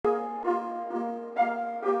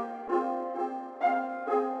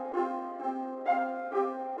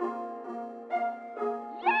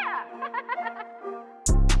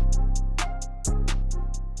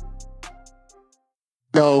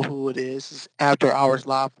know who it is. It's After Hours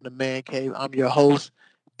Live from the Man Cave. I'm your host,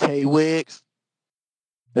 Tay Wiggs.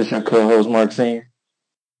 That's your co-host, Mark Senior.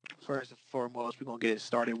 First and foremost, we're going to get it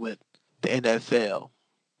started with the NFL.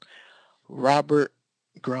 Robert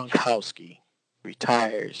Gronkowski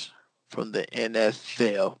retires from the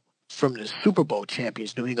NFL, from the Super Bowl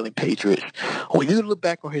champions, New England Patriots. When you look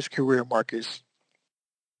back on his career, Marcus,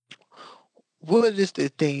 what is the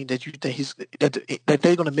thing that you think that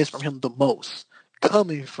they're going to miss from him the most,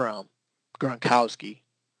 coming from Gronkowski?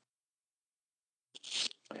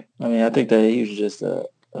 I mean, I think that he was just a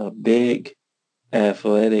big,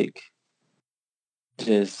 athletic,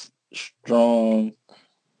 just strong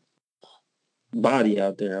body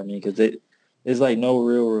out there. I mean, because it's like no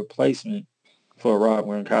real replacement for Rob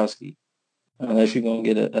Gronkowski unless you're going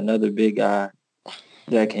to get another big guy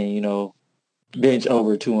that can, bench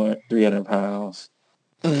over 200, 300 pounds,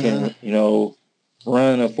 can,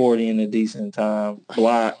 run a 40 in a decent time,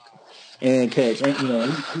 block, and catch. And, he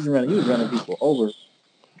was running people over for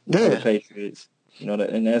the Patriots. And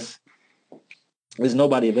there's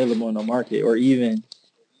nobody available in the market or even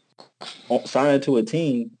signed to a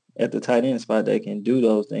team at the tight end spot that can do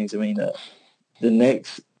those things. I mean,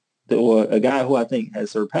 or a guy who I think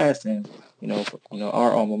has surpassed him,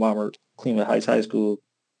 our alma mater, Cleveland Heights High School,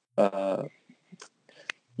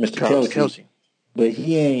 Mr. Kelsey. But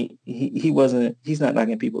he's not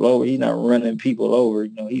knocking people over. He's not running people over.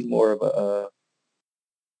 He's more of a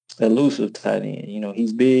elusive tight end.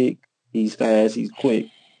 He's big, he's fast, he's quick.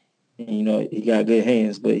 And, he got good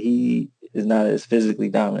hands, but he is not as physically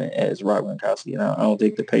dominant as Rob Gronkowski. And I don't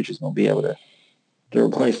think the Patriots going to be able to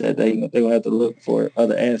replace that. They're going to have to look for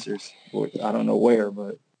other answers. Or I don't know where,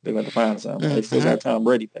 but they're going to find something. They still got Tom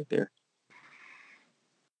Brady back there.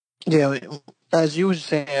 Yeah, as you were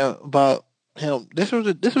saying about him, this was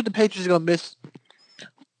the Patriots going to miss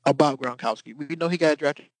about Gronkowski. We know he got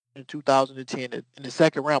drafted in 2010 in the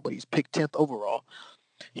second round, but he's picked 10th overall.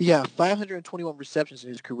 He had 521 receptions in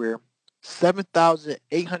his career,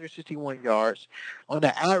 7,861 yards. On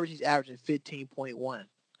the average, he's averaging 15.1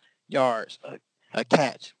 yards a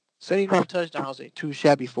catch. 79 touchdowns ain't too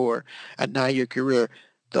shabby for a 9-year career.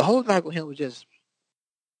 The whole thing with him was just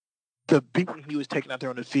the beating he was taking out there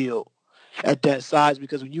on the field at that size,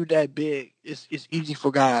 because when you're that big, it's easy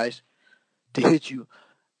for guys to hit you.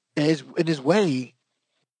 And in his way,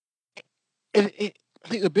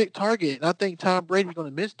 he's a big target. And I think Tom Brady's going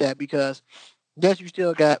to miss that because, yes, you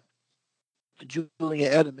still got Julian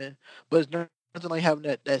Edelman, but it's nothing like having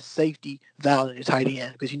that safety valve in his tight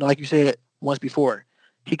end. Because, like you said once before,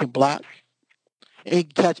 he can block and he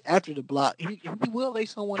can catch after the block. He will lay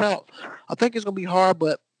someone out. I think it's going to be hard,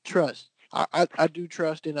 but trust. I do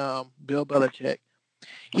trust in Bill Belichick.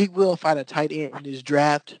 He will find a tight end in this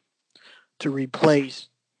draft to replace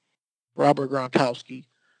Robert Gronkowski.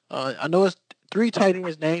 I know it's 3 tight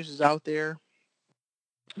ends names is out there.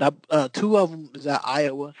 Now, 2 of them is at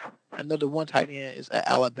Iowa. Another 1 tight end is at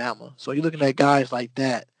Alabama. So you're looking at guys like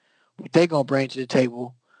that. What they're gonna bring to the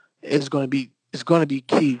table is going to be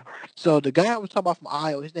key. So the guy I was talking about from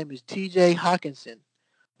Iowa, his name is T.J. Hockenson.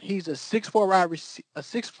 He's a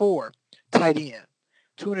 6'4" tight end,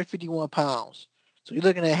 251 pounds. So you're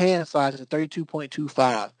looking at hand size of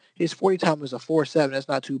 32.25. His 40 time is a 4.7. That's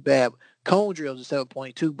not too bad. Cone drill is a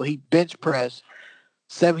 7.2, but he bench press.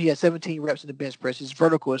 He had 17 reps in the bench press. His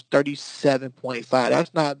vertical is 37.5.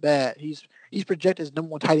 That's not bad. He's projected as number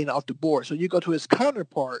 1 tight end off the board. So you go to his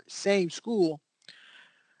counterpart, same school,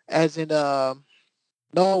 as in Noah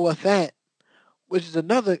Fant, which is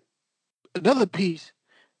another piece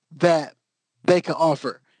that they can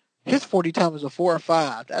offer. His 40 time is a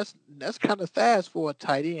 4.5. That's kind of fast for a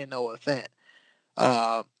tight end, Noah Fant.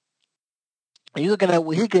 And you're looking at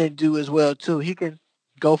what he can do as well too. He can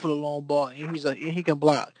go for the long ball, and he can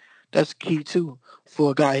block. That's key too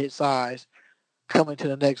for a guy his size coming to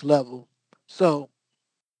the next level. So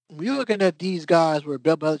when you're looking at these guys where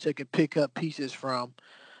Bill Belichick can pick up pieces from,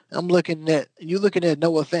 you're looking at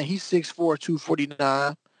Noah Fant. He's 6'4",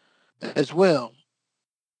 249 as well.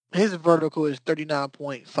 His vertical is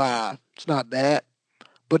 39.5. It's not bad.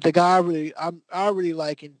 But the guy I really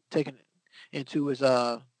like taking into is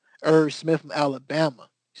Irv Smith from Alabama.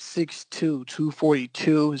 6'2",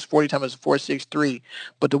 242. His 40 time is 4.63.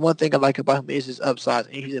 But the one thing I like about him is his upside.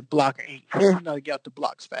 And he's a blocker. And he knows how to get out the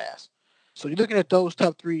blocks fast. So you're looking at those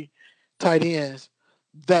top 3 tight ends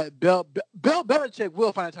that Bill Belichick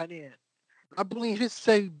will find a tight end. I believe his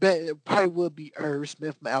safe bet probably will be Irv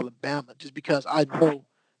Smith from Alabama, just because I know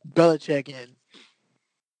Belichick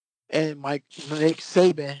and Nick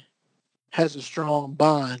Saban has a strong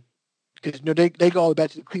bond because they go all the way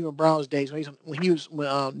back to the Cleveland Browns days when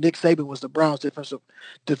Nick Saban was the Browns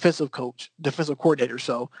defensive coach, defensive coordinator.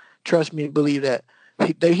 So trust me, believe that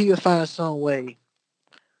he'll find some way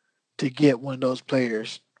to get one of those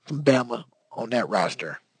players from Bama on that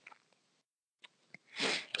roster.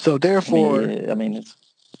 So therefore, it's.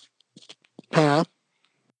 huh?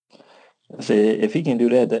 I say if he can do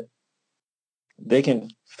that, they can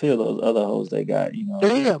fill those other holes they got.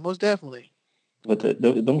 Yeah, most definitely. But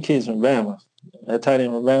them kids from Bama, that tight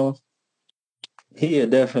end from Bama, he'll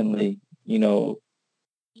definitely, will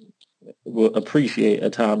appreciate a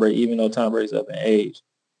Tom Brady, even though Tom Brady's up in age.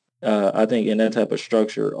 I think in that type of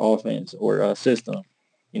structure, offense, or system,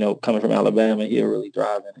 coming from Alabama, he'll really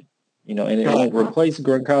thrive in it. And it won't replace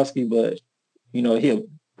Gronkowski, but, he'll,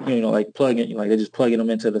 like plugging, like they're just plugging him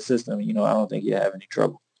into the system. I don't think he'll have any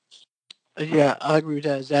trouble. Yeah, I agree with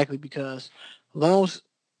that exactly because as long as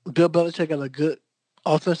Bill Belichick got a good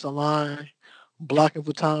offensive line blocking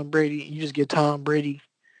for Tom Brady, and you just get Tom Brady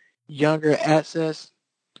younger access,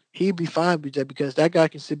 he'd be fine with that because that guy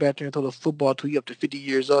can sit back there and throw the football till he's up to 50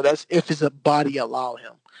 years old. That's if his body allow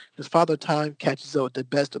him. His father time catches up with the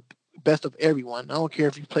best of everyone. I don't care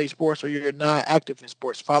if you play sports or you're not active in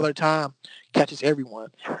sports. Father time catches everyone.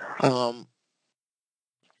 I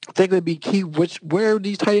think it would be key where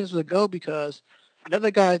these tight ends would go because another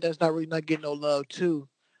guy that's not getting no love too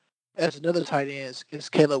as another tight end is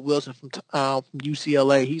Caleb Wilson from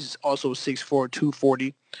UCLA. He's also 6'4",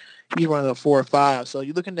 240. He's running a 4.5. So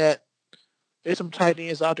you're looking at there's some tight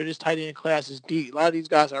ends out there. This tight end class is deep. A lot of these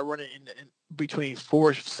guys are running in between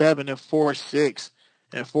 4.7 and 4.6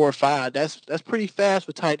 and 4.5. That's pretty fast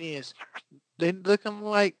for tight ends. They're looking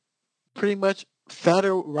like pretty much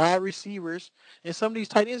fatter wide receivers, and some of these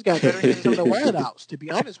tight ends got better hands on the wideouts. To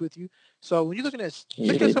be honest with you, so when you're looking at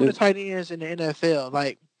look at some of the tight ends in the NFL,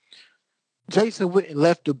 like Jason Witten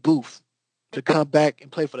left the booth to come back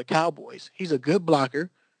and play for the Cowboys. He's a good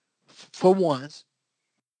blocker for once.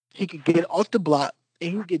 He could get off the block, and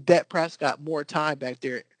he can get Dak Prescott more time back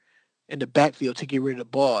there in the backfield to get rid of the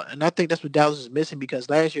ball. And I think that's what Dallas is missing because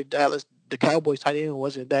last year the Cowboys tight end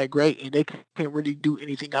wasn't that great, and they couldn't really do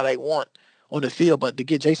anything how they want on the field. But to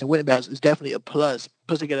get Jason Witten back is definitely a plus.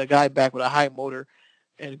 Plus to get a guy back with a high motor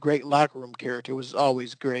and a great locker room character was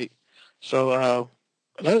always great. So a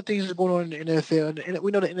lot of things are going on in the NFL, and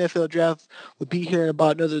we know the NFL draft will be here in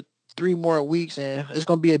about another 3 more weeks, and it's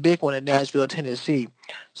going to be a big one in Nashville, Tennessee.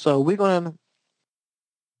 So we're going to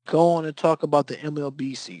go on and talk about the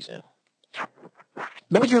MLB season.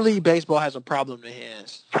 Major League Baseball has a problem in their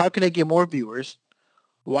hands. How can they get more viewers?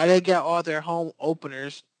 Why they got all their home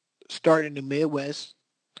openers starting in the Midwest?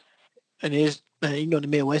 And the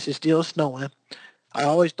Midwest is still snowing. I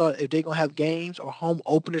always thought if they're going to have games or home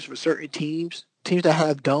openers for certain teams that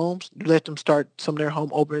have domes, you let them start some of their home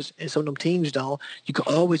openers and some of them teams don't. You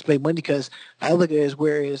can always make money because I look at it as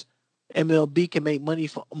whereas MLB can make money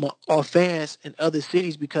off fans in other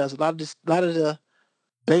cities because a lot of the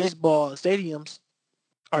baseball stadiums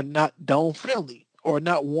are not dome friendly or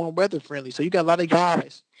not warm weather friendly. So you got a lot of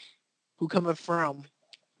guys who coming from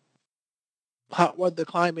hot weather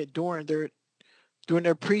climate during their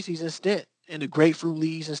preseason stint in the grapefruit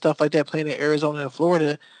leagues and stuff like that, playing in Arizona and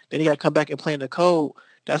Florida. Then you got to come back and play in the cold.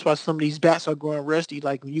 That's why some of these bats are growing rusty.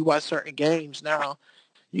 Like when you watch certain games now,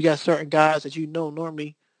 you got certain guys that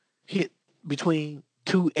normally hit between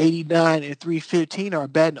 289 and 315 are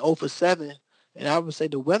batting 0 for 7. And I would say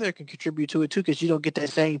the weather can contribute to it too because you don't get that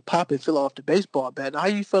same pop and feel off the baseball bat. Now, how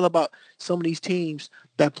you feel about some of these teams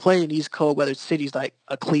that play in these cold weather cities like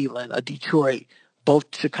a Cleveland, a Detroit, both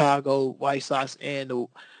Chicago White Sox and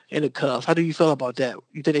the Cubs? How do you feel about that?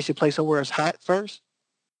 You think they should play somewhere that's hot first?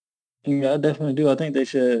 Yeah, I definitely do. I think they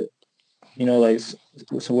should, like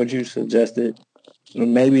so what you suggested,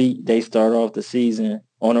 maybe they start off the season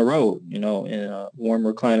on a road, in a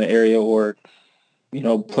warmer climate area or,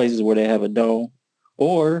 places where they have a dome.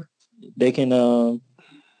 Or they can,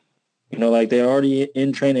 like they're already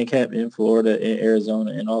in training camp in Florida, in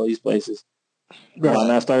Arizona, and all these places. Right. Why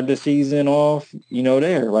not start the season off,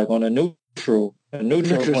 there, like on a neutral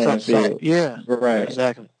playing field? Yeah, right,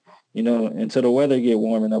 exactly. Until the weather get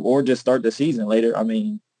warm enough, or just start the season later. I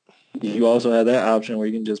mean, you also have that option where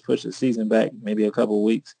you can just push the season back maybe a couple of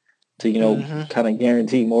weeks to, kind of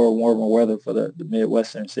guarantee more warmer weather for the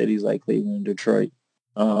Midwestern cities like Cleveland and Detroit.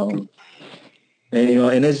 And,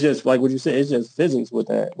 and it's just like what you said, it's just physics with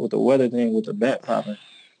that, with the weather thing, with the bat popping.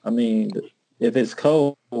 I mean, if it's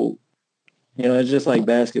cold, it's just like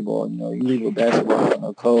basketball. You leave a basketball out in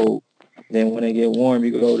the cold, then when it get warm,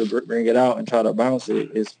 you go to bring it out and try to bounce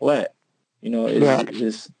it. It's flat.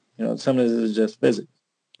 It's some of this is just physics.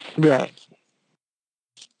 Right.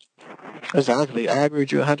 Exactly. I agree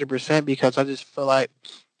with you 100% because I just feel like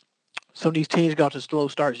some of these teams got to slow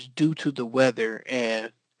starts due to the weather.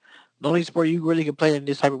 And the only sport you really can play in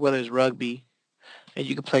this type of weather is rugby. And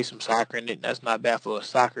you can play some soccer, and that's not bad for a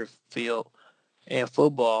soccer field and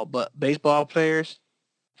football. But baseball players,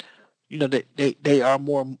 they are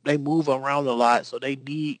more, they move around a lot, so they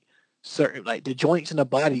need certain, like the joints in the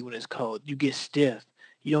body when it's cold. You get stiff.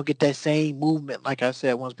 You don't get that same movement, like I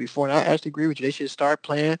said once before. And I actually agree with you. They should start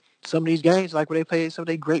playing some of these games like where they play some of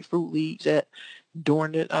their grapefruit leagues at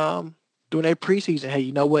during the during their preseason. Hey,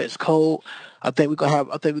 you know what? It's cold. I think we're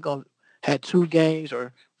gonna have 2 games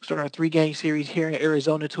or start a 3 game series here in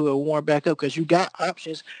Arizona to warm back up because you got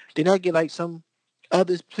options. They not get like some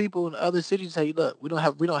other people in other cities say, look, we don't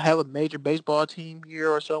have a major baseball team here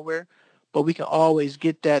or somewhere, but we can always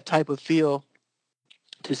get that type of feel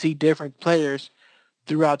to see different players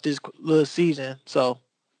throughout this little season. So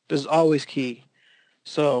this is always key.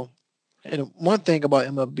 So, and one thing about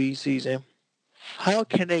MLB season, how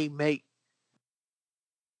can they make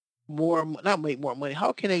more, not make more money,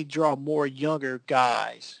 how can they draw more younger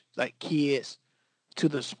guys, like kids, to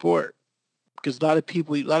the sport? Because a lot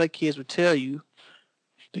of kids would tell you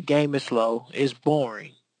the game is slow, it's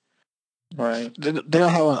boring. Right. They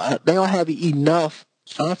don't have enough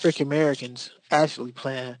African Americans actually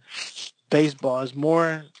playing baseball. It's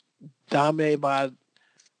more dominated by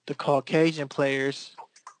the Caucasian players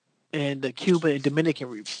and the Cuban and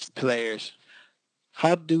Dominican players.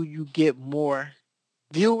 How do you get more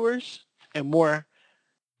viewers and more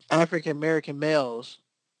African American males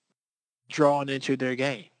drawn into their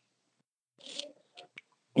game?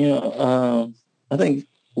 I think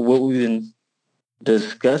what we've been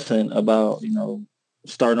discussing about,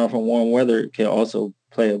 starting off in warm weather can also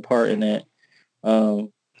play a part in that.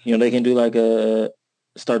 They can do like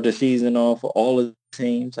start the season off for all of the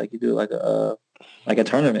teams, like you do like a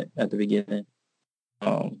tournament at the beginning.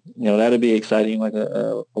 That'd be exciting, like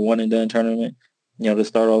a one and done tournament. To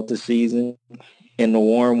start off the season in the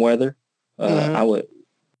warm weather. I would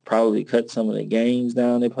probably cut some of the games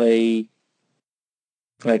down. They play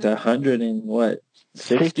like 100 and what,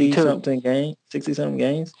 60 something games, 60 something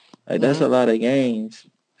games. Like that's a lot of games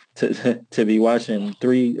to be watching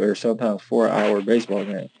 3 or sometimes 4 hour baseball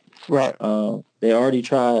game. Right. They already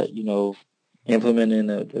tried, implementing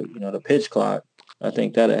the pitch clock. I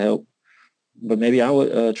think that'll help. But maybe I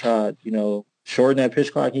would try, shorten that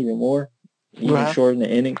pitch clock even more. Even shorten the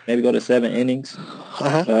innings. Maybe go to 7 innings.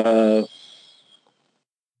 And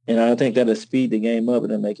I think that'll speed the game up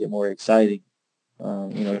and it'll make it more exciting.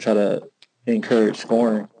 Try to encourage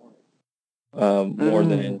scoring more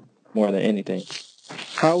than anything.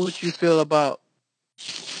 How would you feel about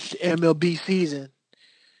the MLB season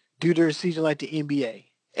due to a season like the NBA?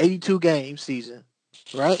 82 game season,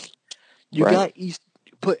 right? You got East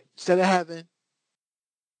instead of having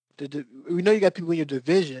we know you got people in your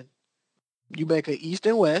division, you make an East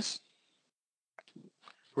and West,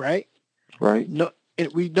 right? Right. No,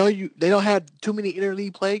 and we know they don't have too many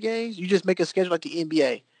interleague play games. You just make a schedule like the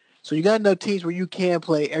NBA. So you got enough teams where you can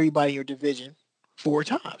play everybody in your division 4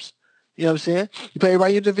 times. You know what I'm saying? You play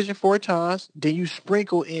everybody in your division 4 times, then you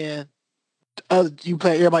sprinkle in you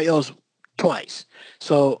play everybody else twice.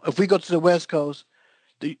 So if we go to the West Coast,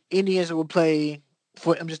 the Indians will play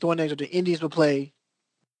I'm just throwing names. The Indians will play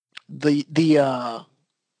the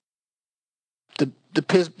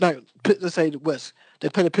let's say the West. They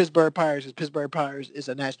play the Pittsburgh Pirates. Because Pittsburgh Pirates is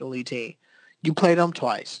a National League team. You play them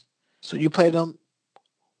twice, so you play them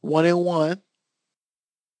 1-1.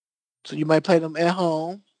 So you might play them at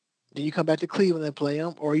home. Then you come back to Cleveland and play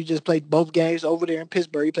them, or you just play both games over there in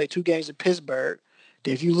Pittsburgh. You play 2 games in Pittsburgh.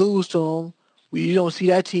 Then if you lose to them, you don't see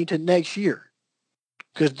that team till next year.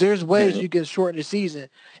 Because there's ways you can shorten the season.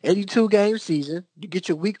 82 game season. You get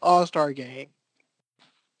your week All-Star game.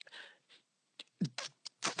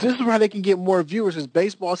 This is how they can get more viewers because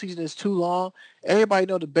baseball season is too long. Everybody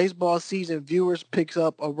know the baseball season viewers picks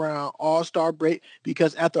up around All-Star break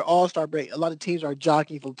because after All-Star break, a lot of teams are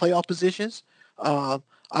jockeying for playoff positions.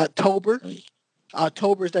 October is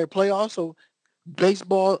their playoff, so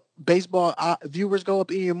baseball viewers go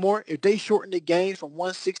up even more. If they shorten the games from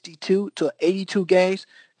 162 to 82 games,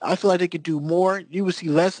 I feel like they could do more. You would see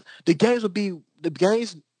less. The games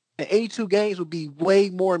and 82 games would be way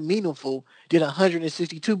more meaningful than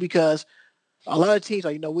 162 because a lot of teams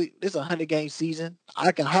are, this is a 100-game season.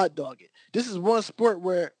 I can hot dog it. This is one sport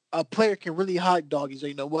where a player can really hot dog it. So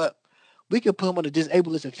you know what? We can put him on the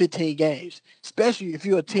disabled list in 15 games, especially if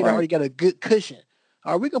you're a team that already got a good cushion.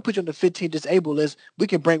 All right, we're going to put you on the 15 disabled list. We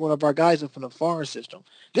can bring one of our guys in from the foreign system.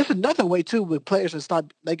 There's another way, too, with players to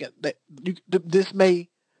stop. This may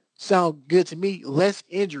sound good to me, less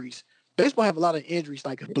injuries. Baseball have a lot of injuries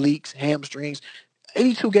like obliques, hamstrings.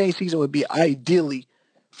 82-game season would be ideally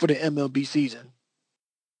for the MLB season.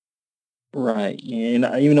 Right. And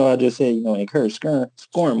even though I just said, encourage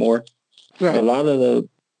scoring more, Right. a lot of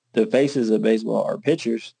the faces of baseball are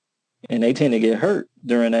pitchers, and they tend to get hurt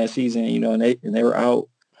during that season, and they were out,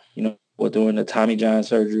 doing the Tommy John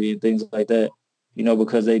surgery and things like that,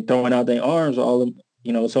 because they throwing out their arms all of,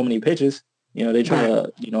 so many pitches, they try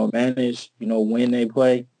to, manage, when they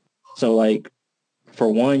play. So like, for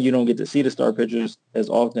one, you don't get to see the star pitchers as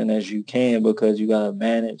often as you can because you got to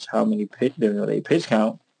manage how many they pitch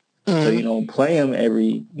count. Mm-hmm. So you don't play them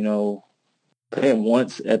play them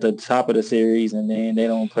once at the top of the series, and then they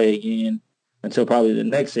don't play again until probably the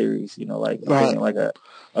next series. Like I'm thinking like a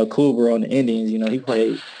Kluber on the Indians. He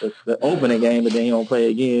played the opening game, but then he don't play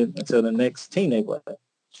again until the next team they play.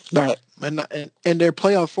 Right, and their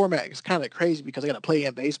playoff format is kind of crazy because they got to play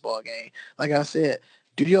in baseball game. Like I said,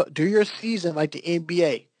 do your season like the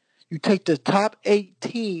NBA. You take the top 8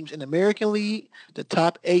 teams in the American League, the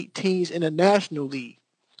top 8 teams in the National League.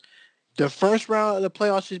 The first round of the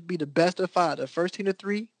playoffs should be the best of 5. The first team of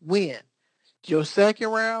 3 win. Your second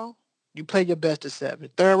round, you play your best of 7.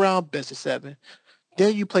 Third round, best of 7.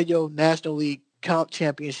 Then you play your National League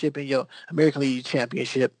championship and your American League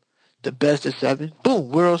championship, the best of 7. Boom,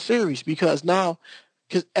 World Series. Because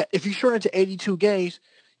if you shorten it to 82 games,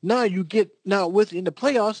 now within the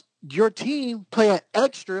playoffs, your team play an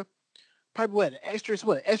extra,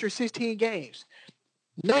 extra 16 games.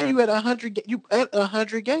 Now you at 100. You at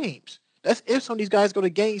 100 games. That's if some of these guys go to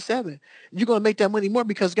Game 7. You're gonna make that money more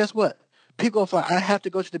because guess what? People are like, I have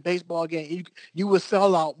to go to the baseball game. You will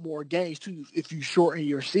sell out more games too if you shorten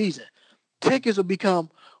your season. Tickets will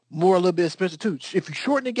become a little bit expensive too. If you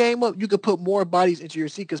shorten the game up, you can put more bodies into your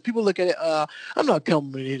seat because people look at it. I'm not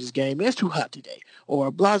coming to this game. Man, it's too hot today,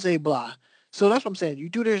 or blah blah blah. So that's what I'm saying. You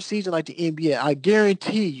do their season like the NBA. I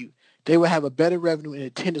guarantee you, they will have a better revenue and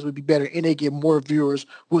attendance would be better, and they get more viewers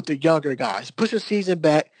with the younger guys. Push the season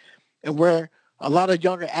back, and where a lot of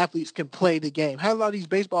younger athletes can play the game. Have a lot of these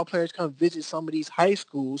baseball players come visit some of these high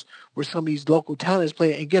schools where some of these local talents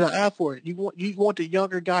play and get an eye for it. You want the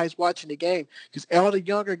younger guys watching the game because all the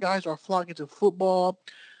younger guys are flocking to football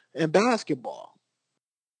and basketball.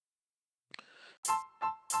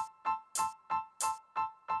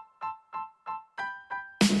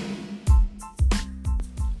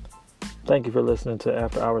 Thank you for listening to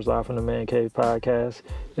After Hours Live from the Man Cave podcast.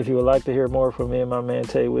 If you would like to hear more from me and my man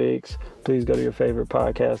Tay Wiggs, please go to your favorite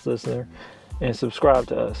podcast listener and subscribe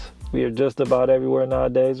to us. We are just about everywhere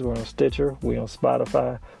nowadays. We're on Stitcher, we're on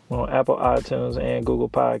Spotify, we're on Apple iTunes and Google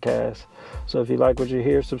Podcasts. So if you like what you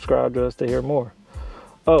hear, subscribe to us to hear more.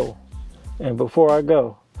 Oh, and before I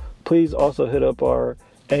go, please also hit up our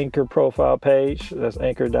Anchor profile page. That's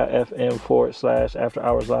anchor.fm/After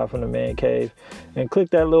Hours Live from the Man Cave. And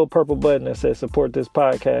click that little purple button that says support this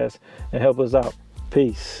podcast and help us out.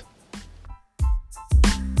 Peace.